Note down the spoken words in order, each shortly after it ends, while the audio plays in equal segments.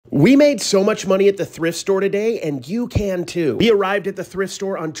We made so much money at the thrift store today, and you can too. We arrived at the thrift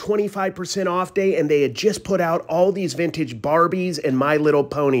store on 25% off day, and they had just put out all these vintage Barbies and My Little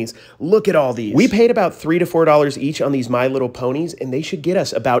Ponies. Look at all these. We paid about $3 to $4 each on these My Little Ponies, and they should get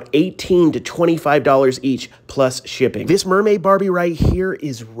us about $18 to $25 each, plus shipping. This mermaid Barbie right here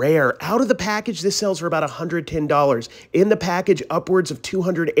is rare. Out of the package, this sells for about $110. In the package, upwards of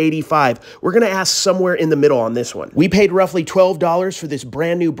 $285. We're gonna ask somewhere in the middle on this one. We paid roughly $12 for this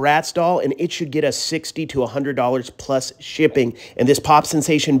brand new Bratz doll, and it should get us $60 to $100 plus shipping. And this pop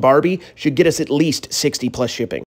sensation Barbie should get us at least $60 plus shipping.